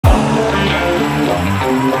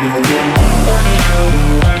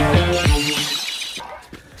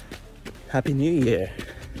Happy New Year!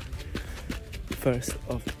 1st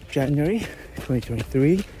of January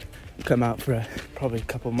 2023. Come out for probably a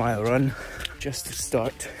couple mile run just to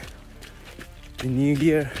start the new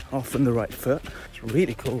year off on the right foot. It's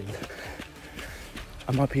really cold.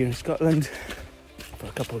 I'm up here in Scotland for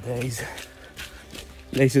a couple of days.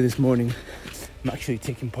 Later this morning, I'm actually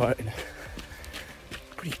taking part in a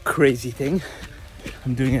pretty crazy thing.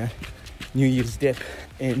 I'm doing a New Year's dip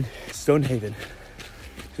in Stonehaven.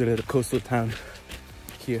 It's a little coastal town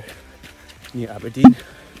here near Aberdeen.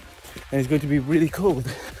 And it's going to be really cold,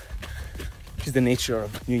 which is the nature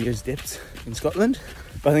of New Year's dips in Scotland.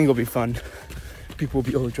 But I think it'll be fun. People will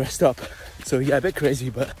be all dressed up. So yeah, a bit crazy,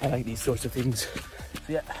 but I like these sorts of things.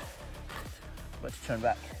 So yeah, about to turn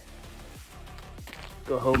back,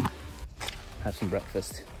 go home, have some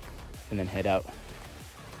breakfast, and then head out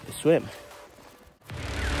to swim.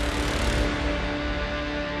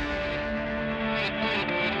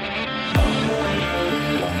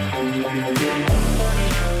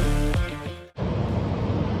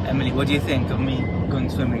 Emily, what do you think of me going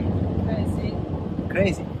swimming? Crazy.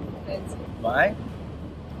 Crazy? Crazy. Why?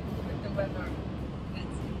 With the weather.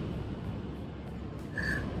 Crazy.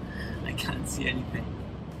 I can't see anything.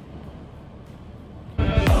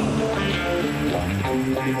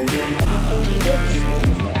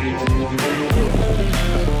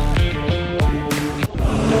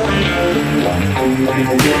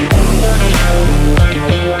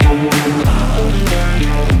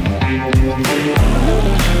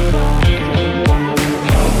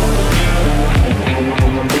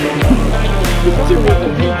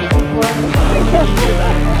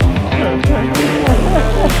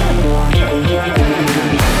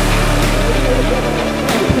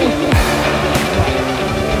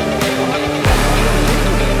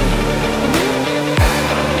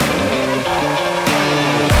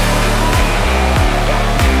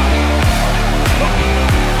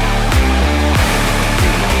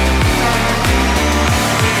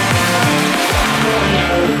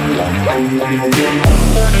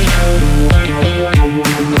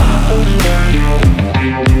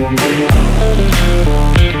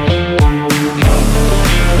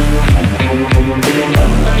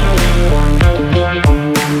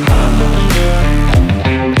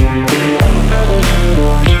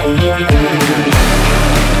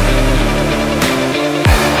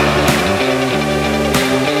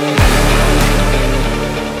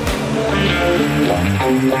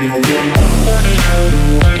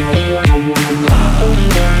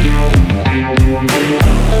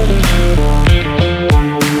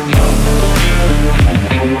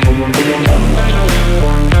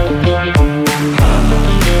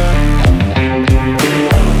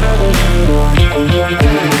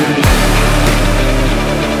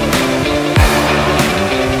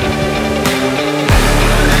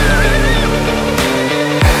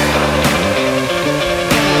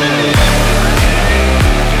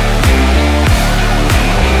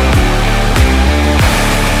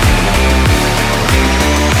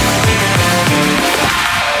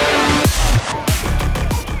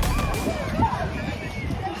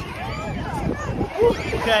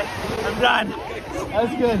 Okay, I'm done. That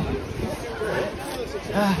was good.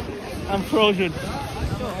 I'm frozen.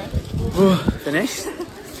 Finished?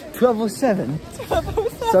 12:07.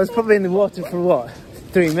 12:07. So I was probably in the water for what?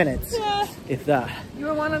 3 minutes? Yeah. If that. You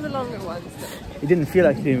were one of the longer ones. It didn't feel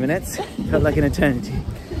like 3 minutes. It felt like an eternity.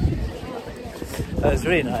 That was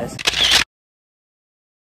really nice.